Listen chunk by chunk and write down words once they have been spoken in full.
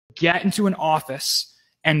get into an office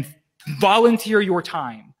and volunteer your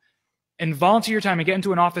time and get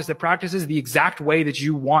into an office that practices the exact way that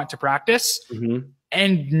you want to practice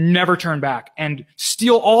and never turn back and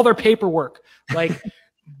steal all their paperwork. Like,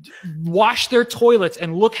 wash their toilets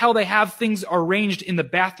and look how they have things arranged in the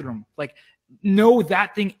bathroom. Like, know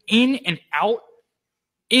that thing in and out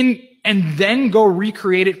and then go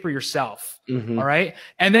recreate it for yourself. All right.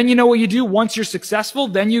 And then you know what you do once you're successful,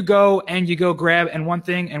 then you go grab and one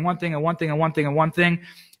thing and one thing and one thing and one thing and one thing.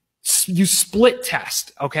 You split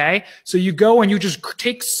test. Okay. So you go and you just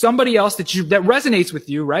take somebody else that resonates with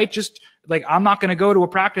you, right? Just like, I'm not going to go to a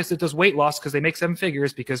practice that does weight loss because they make 7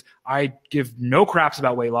 figures, because I give no craps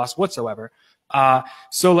about weight loss whatsoever.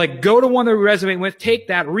 So like, go to one that we resonate with, take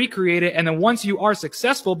that, recreate it. And then once you are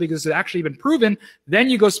successful, because it's actually been proven,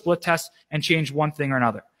 then you go split test and change one thing or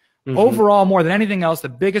another. Overall, more than anything else, the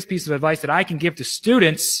biggest piece of advice that I can give to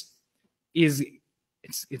students is,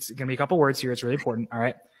 it's going to be a couple words here. It's really important. All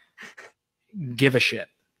right. Give a shit,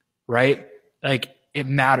 right? Like, it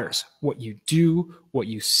matters what you do, what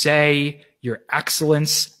you say, your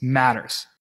excellence matters.